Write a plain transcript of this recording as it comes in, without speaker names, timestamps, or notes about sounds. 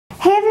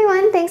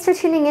thanks for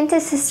tuning in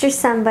to Sister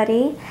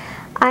Somebody.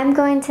 I'm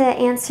going to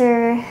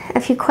answer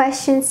a few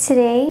questions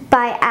today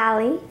by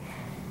Allie.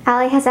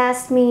 Allie has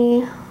asked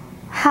me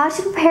how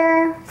to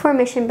prepare for a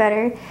mission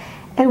better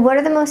and what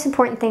are the most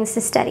important things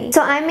to study.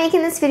 So I'm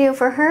making this video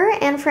for her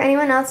and for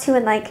anyone else who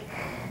would like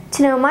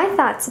to know my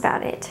thoughts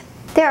about it.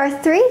 There are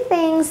 3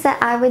 things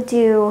that I would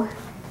do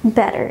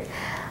better.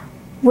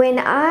 When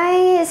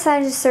I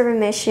decided to serve a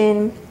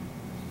mission,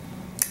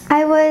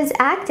 I was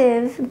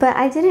active, but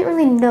I didn't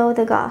really know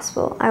the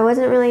gospel. I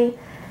wasn't really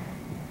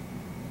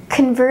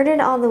converted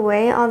all the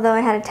way, although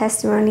I had a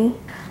testimony.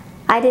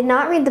 I did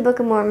not read the Book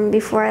of Mormon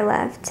before I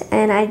left,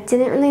 and I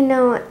didn't really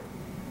know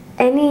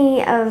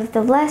any of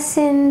the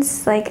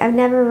lessons. Like, I've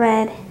never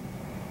read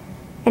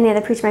any of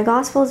the Preach My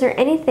Gospels or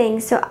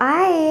anything, so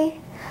I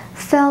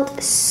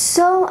felt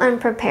so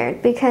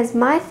unprepared because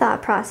my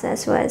thought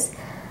process was,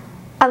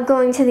 I'm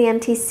going to the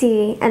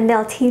MTC and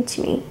they'll teach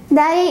me.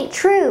 That ain't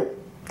true.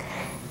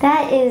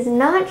 That is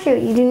not true.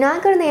 You do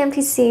not go to the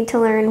MTC to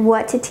learn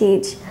what to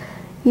teach.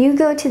 You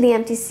go to the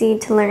MTC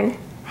to learn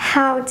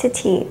how to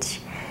teach.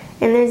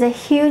 And there's a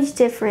huge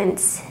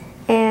difference.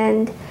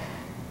 And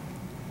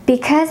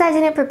because I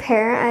didn't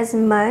prepare as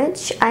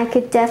much, I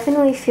could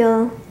definitely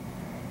feel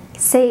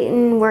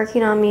Satan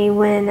working on me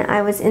when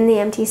I was in the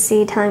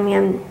MTC telling me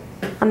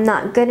I'm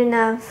not good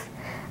enough.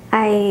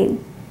 I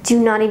do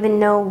not even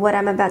know what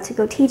I'm about to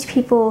go teach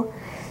people.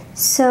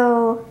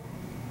 So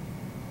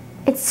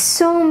it's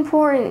so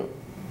important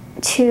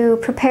to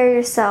prepare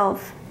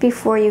yourself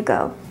before you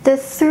go. The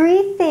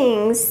 3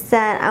 things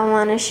that I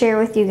want to share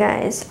with you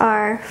guys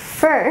are,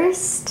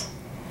 first,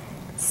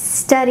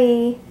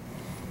 study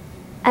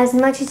as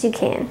much as you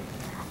can.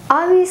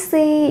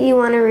 Obviously, you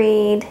want to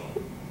read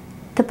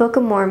the Book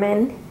of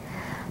Mormon,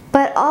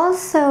 but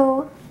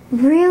also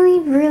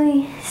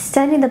really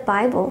study the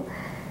Bible.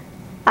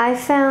 I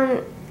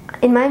found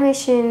in my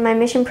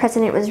mission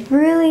president was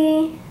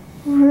really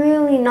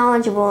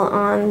knowledgeable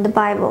on the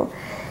Bible,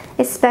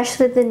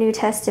 especially the New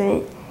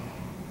Testament.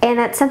 And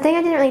that's something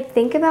I didn't really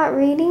think about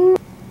reading,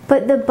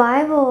 but the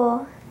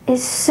Bible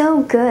is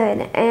so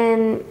good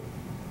and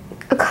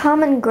a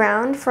common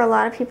ground for a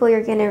lot of people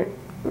you're going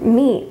to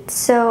meet.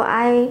 So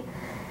I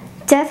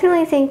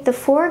definitely think the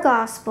 4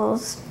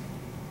 Gospels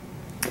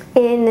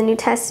in the New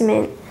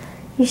Testament,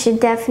 you should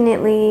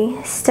definitely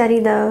study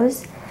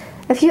those.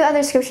 A few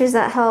other scriptures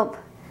that help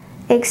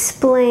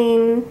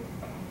explain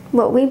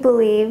what we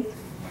believe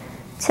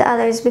to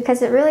others,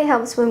 because it really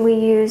helps when we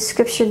use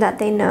scripture that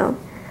they know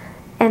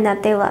and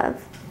that they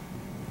love.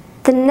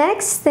 The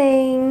next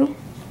thing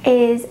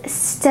is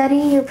study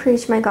your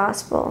Preach My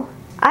Gospel.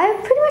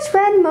 I've pretty much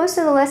read most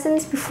of the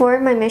lessons before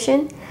my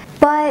mission,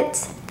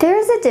 but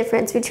there's a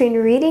difference between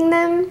reading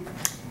them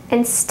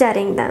and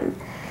studying them.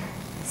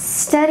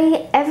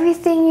 Study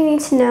everything you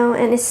need to know,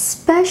 and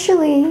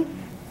especially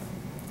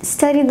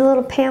study the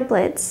little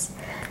pamphlets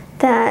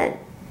that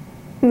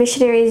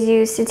missionaries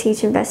use to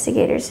teach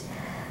investigators,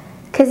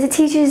 because it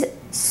teaches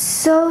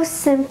so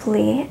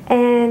simply.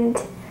 And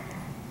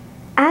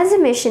as a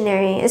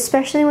missionary,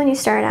 especially when you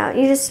start out,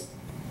 you just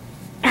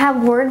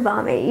have word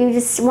vomit. You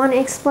just want to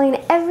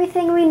explain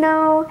everything we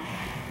know,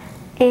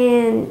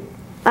 and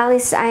at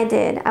least I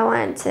did. I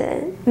wanted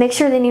to make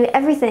sure they knew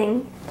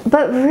everything,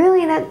 but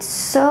really that's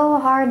so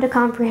hard to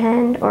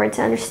comprehend or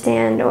to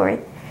understand, or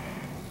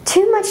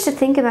too much to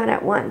think about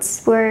at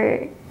once,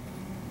 where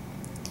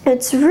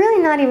it's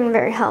really not even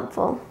very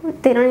helpful.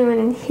 They don't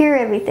even hear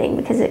everything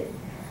because it's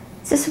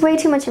just way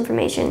too much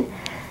information.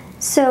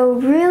 So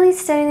really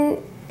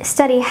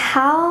study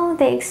how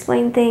they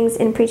explain things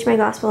in Preach My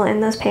Gospel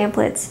and those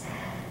pamphlets,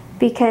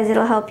 because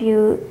it'll help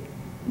you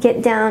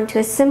get down to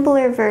a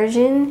simpler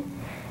version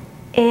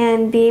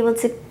and be able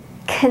to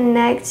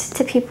connect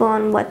to people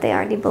on what they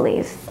already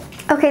believe.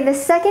 Okay, the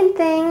second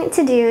thing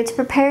to do to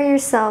prepare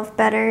yourself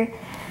better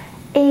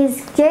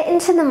is get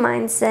into the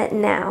mindset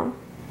now.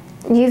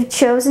 You've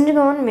chosen to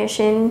go on a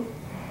mission,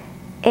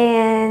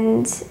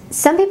 and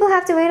some people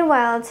have to wait a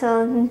while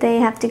till they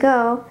have to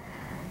go,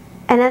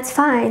 and that's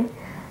fine.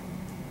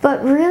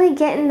 But really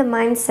get in the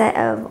mindset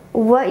of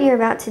what you're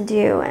about to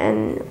do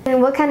and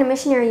what kind of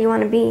missionary you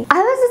want to be. I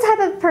was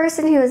the type of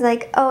person who was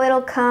like, oh,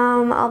 it'll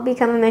come, I'll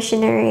become a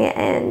missionary,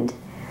 and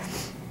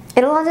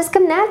it'll all just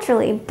come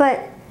naturally.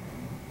 But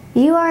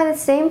you are the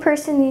same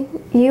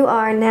person you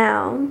are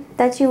now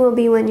that you will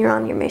be when you're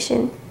on your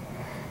mission.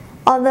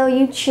 Although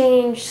you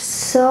changed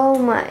so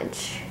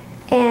much,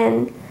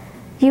 and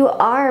you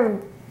are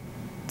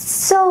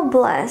so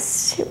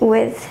blessed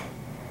with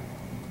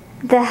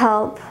the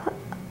help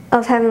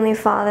of Heavenly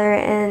Father,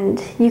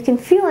 and you can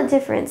feel a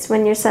difference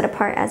when you're set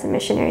apart as a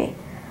missionary.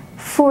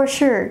 For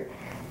sure.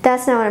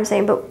 That's not what I'm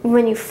saying, but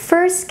when you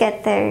first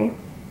get there,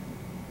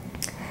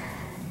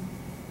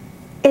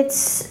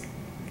 it's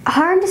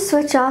hard to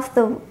switch off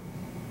the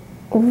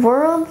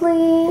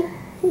worldly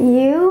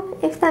you,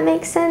 if that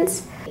makes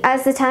sense.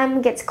 As the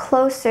time gets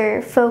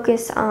closer,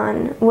 focus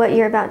on what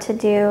you're about to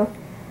do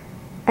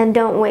and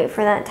don't wait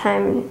for that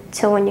time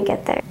till when you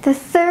get there. The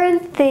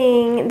third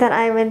thing that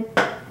I would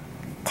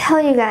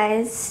tell you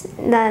guys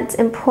that's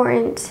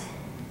important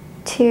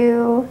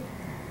to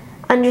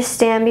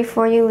understand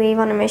before you leave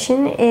on a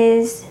mission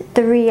is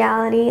the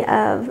reality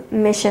of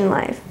mission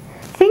life.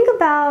 Think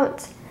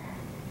about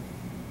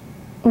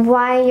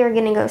why you're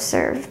gonna go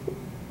serve,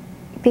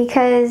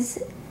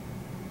 because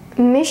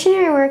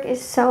missionary work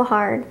is so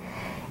hard,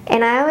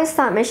 and I always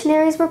thought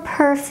missionaries were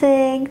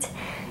perfect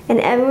and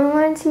everyone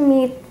wanted to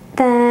meet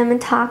them and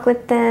talk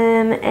with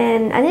them,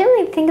 and I didn't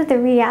really think of the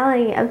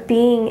reality of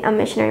being a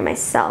missionary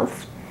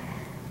myself.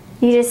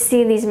 You just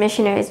see these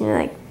missionaries and you're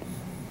like,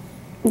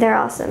 they're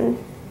awesome,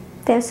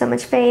 they have so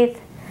much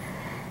faith,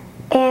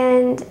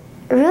 and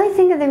really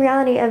think of the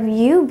reality of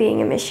you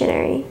being a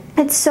missionary.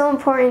 It's so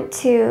important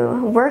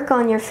to work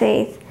on your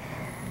faith,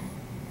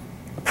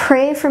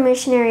 pray for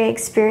missionary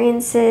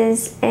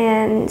experiences,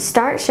 and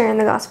start sharing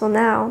the gospel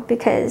now,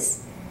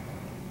 because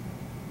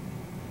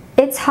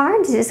it's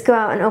hard to just go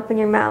out and open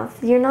your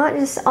mouth. You're not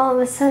just all of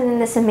a sudden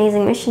this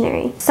amazing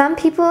missionary. Some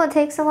people it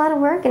takes a lot of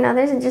work, and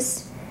others it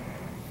just,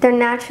 they're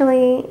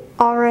naturally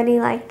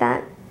already like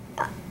that.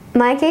 In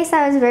my case,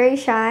 I was very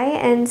shy,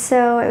 and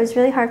so it was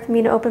really hard for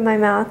me to open my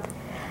mouth.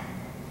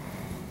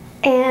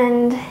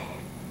 And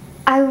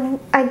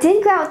I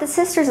did go out with the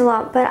sisters a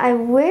lot, but I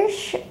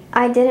wish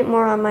I did it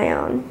more on my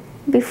own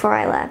before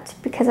I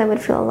left, because I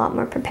would feel a lot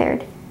more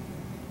prepared.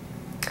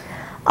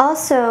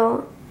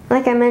 Also,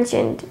 like I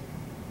mentioned,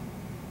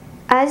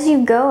 as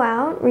you go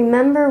out,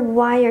 remember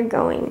why you're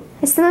going.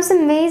 It's the most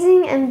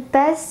amazing and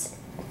best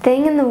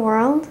thing in the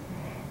world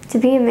to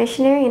be a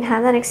missionary and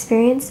have that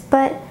experience,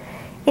 but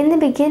in the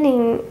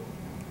beginning,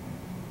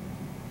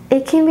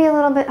 it can be a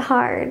little bit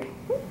hard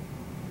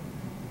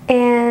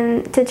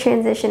and to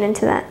transition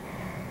into that.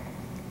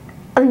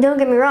 Don't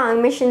get me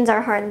wrong, missions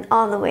are hard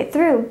all the way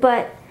through,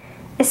 but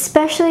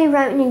especially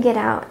right when you get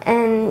out.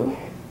 And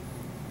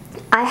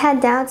I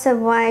had doubts of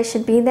why I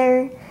should be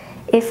there,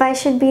 if I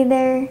should be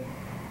there,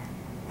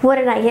 what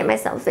did I get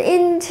myself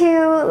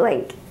into,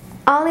 like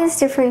all these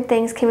different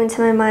things came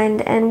into my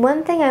mind. And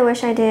one thing I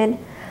wish I did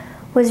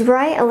was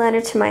write a letter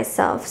to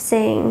myself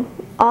saying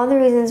all the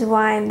reasons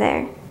why I'm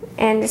there,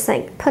 and just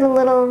like put a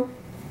little,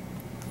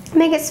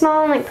 make it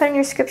small and like put in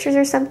your scriptures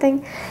or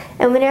something.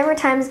 And whenever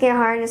times get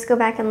hard, just go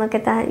back and look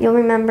at that. You'll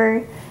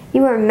remember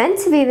you were meant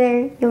to be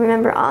there. You'll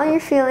remember all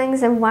your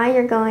feelings and why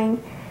you're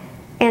going,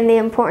 and the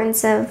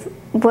importance of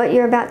what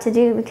you're about to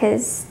do,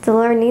 because the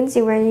Lord needs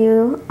you where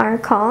you are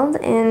called,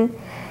 and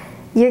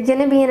you're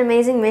gonna be an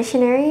amazing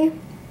missionary.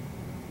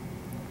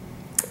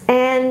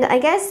 And I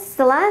guess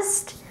the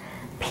last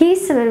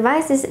piece of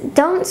advice is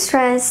don't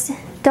stress,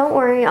 don't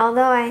worry.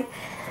 Although I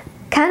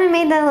kind of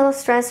made that a little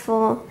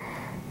stressful,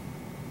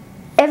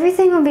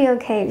 everything will be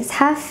okay. Just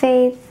have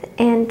faith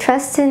and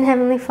trust in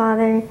Heavenly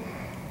Father,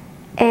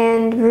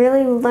 and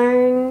really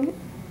learn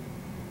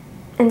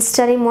and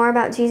study more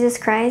about Jesus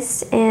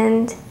Christ,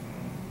 and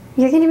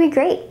you're going to be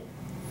great.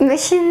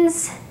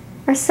 Missions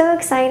are so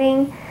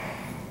exciting,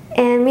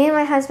 and me and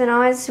my husband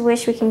always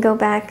wish we can go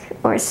back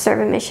or serve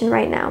a mission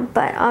right now,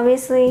 but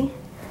obviously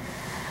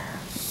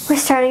we're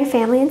starting a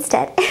family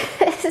instead.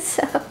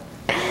 So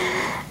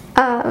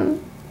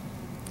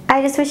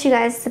I just wish you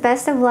guys the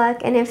best of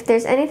luck, and if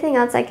there's anything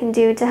else I can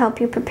do to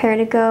help you prepare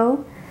to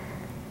go,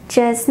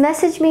 just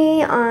message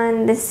me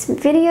on this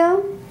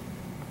video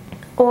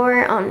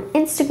or on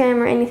Instagram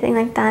or anything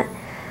like that.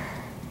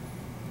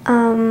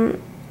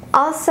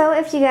 Also,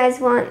 if you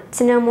guys want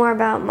to know more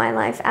about my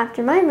life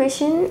after my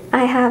mission,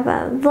 I have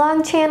a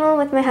vlog channel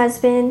with my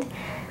husband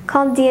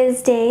called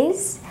Dia's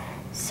Days,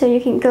 so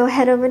you can go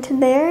head over to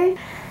there.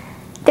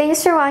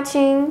 Thanks for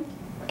watching,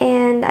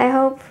 and I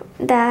hope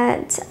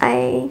that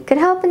I could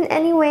help in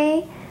any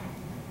way,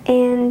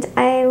 and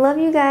I love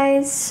you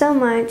guys so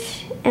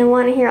much and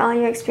want to hear all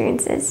your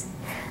experiences.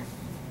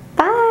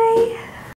 Bye!